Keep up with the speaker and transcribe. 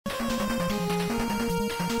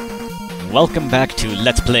and welcome back to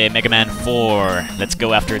Let's Play Mega Man 4. Let's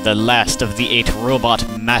go after the last of the 8 robot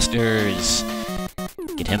masters.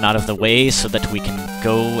 Get him out of the way so that we can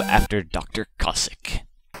go after Dr. Cossack.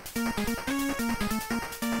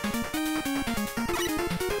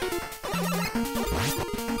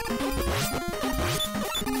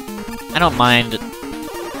 I don't mind.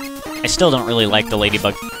 I still don't really like the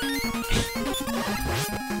ladybug.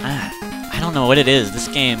 I don't know what it is. This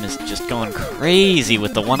game is just going crazy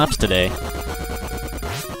with the 1-ups today.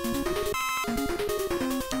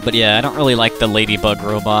 But yeah, I don't really like the ladybug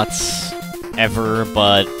robots ever,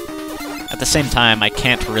 but at the same time, I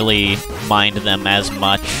can't really mind them as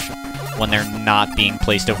much when they're not being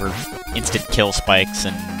placed over instant kill spikes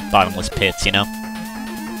and bottomless pits, you know?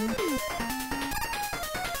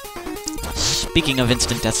 Speaking of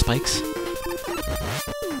instant death spikes,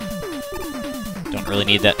 don't really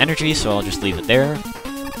need that energy, so I'll just leave it there.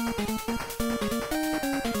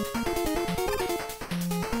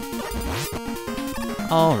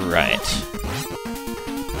 Alright.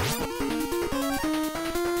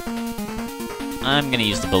 I'm gonna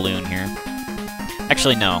use the balloon here.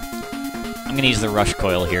 Actually, no. I'm gonna use the rush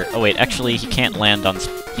coil here. Oh wait, actually, he can't land on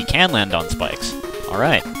he can land on spikes.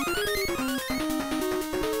 Alright.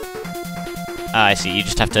 Ah, I see. You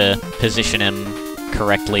just have to position him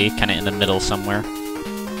correctly, kind of in the middle somewhere.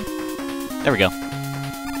 There we go.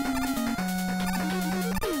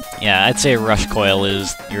 Yeah, I'd say rush coil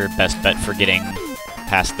is your best bet for getting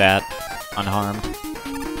past that unharmed.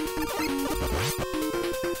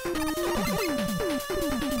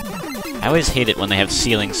 I always hate it when they have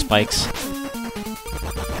ceiling spikes.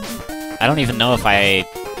 I don't even know if I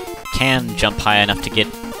can jump high enough to get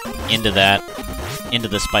into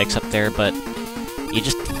the spikes up there, but you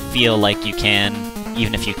just feel like you can,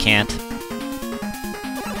 even if you can't.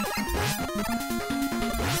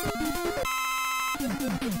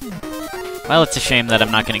 Well, it's a shame that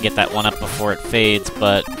I'm not going to get that 1-up before it fades,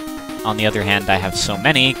 but on the other hand, I have so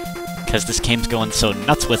many, because this game's going so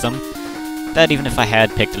nuts with them, that even if I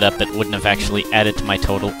had picked it up, it wouldn't have actually added to my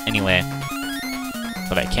total anyway.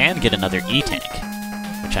 But I can get another E-tank,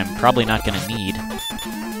 which I'm probably not going to need,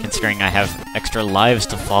 considering I have extra lives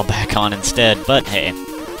to fall back on instead, but hey,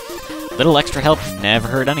 little extra help never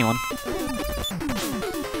hurt anyone.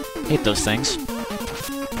 Hate those things.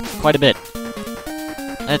 Quite a bit.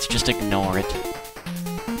 Let's just ignore it.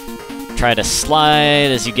 Try to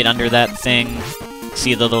slide as you get under that thing.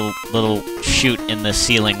 See the little chute in the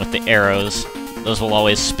ceiling with the arrows. Those will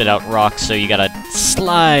always spit out rocks, so you gotta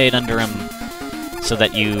slide under them so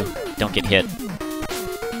that you don't get hit.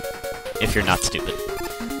 If you're not stupid.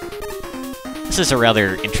 This is a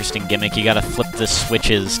rather interesting gimmick. You gotta flip the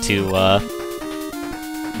switches to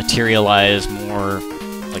materialize more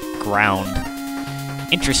like ground.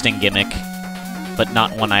 Interesting gimmick, but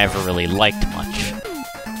not one I ever really liked much.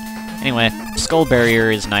 Anyway, Skull Barrier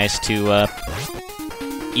is nice to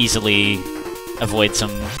easily avoid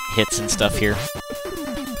some hits and stuff here.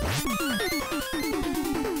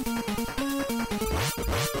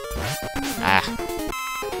 Ah.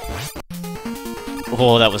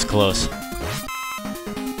 Oh, that was close.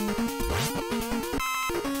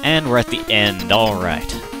 And we're at the end,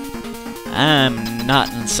 alright. I'm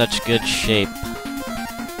not in such good shape.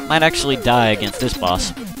 Might actually die against this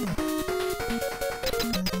boss.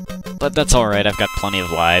 But that's alright, I've got plenty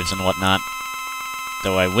of lives and whatnot.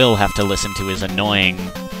 Though I will have to listen to his annoying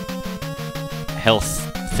health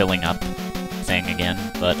filling up thing again,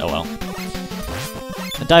 but oh well.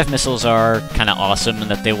 The dive missiles are kinda awesome in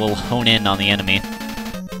that they will hone in on the enemy.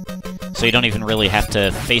 So you don't even really have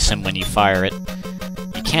to face him when you fire it.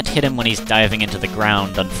 You can't hit him when he's diving into the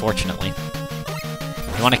ground, unfortunately.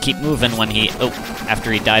 You want to keep moving when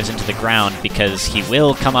after he dives into the ground, because he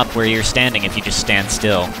will come up where you're standing if you just stand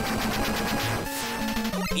still.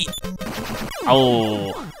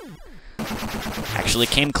 Oh! Actually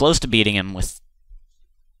came close to beating him with...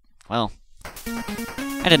 Well,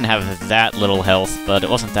 I didn't have that little health, but it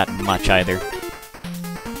wasn't that much either.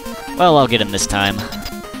 Well, I'll get him this time.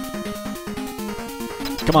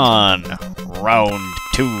 Come on! Round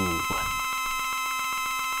 2!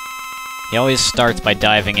 He always starts by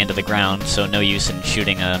diving into the ground, so no use in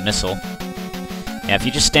shooting a missile. Yeah, if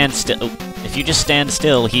you just stand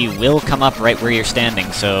still, he will come up right where you're standing,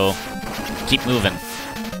 so keep moving.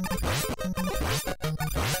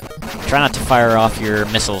 Try not to fire off your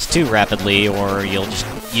missiles too rapidly, or you'll just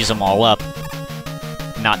use them all up,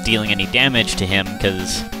 not dealing any damage to him,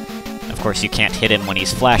 because, of course, you can't hit him when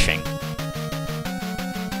he's flashing.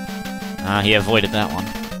 He avoided that one.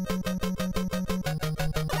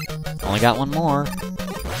 Only got one more.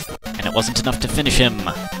 And it wasn't enough to finish him.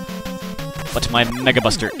 but my Mega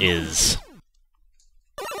Buster is.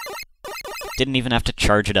 Didn't even have to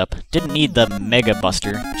charge it up. Didn't need the Mega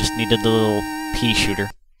Buster, just needed the little pea shooter.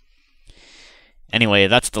 Anyway,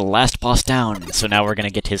 that's the last boss down, so now we're gonna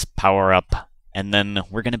get his power up, and then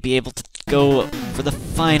we're gonna be able to go for the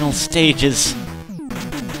final stages.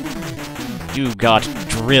 You got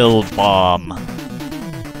Drill Bomb.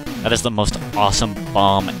 That is the most awesome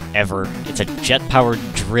bomb ever. It's a jet-powered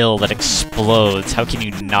drill that explodes. How can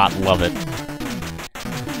you not love it?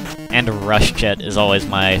 And Rush Jet is always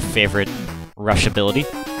my favorite rush ability.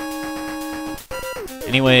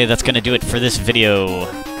 Anyway, that's gonna do it for this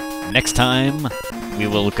video. Next time, we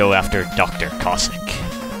will go after Dr. Cossack.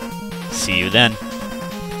 See you then.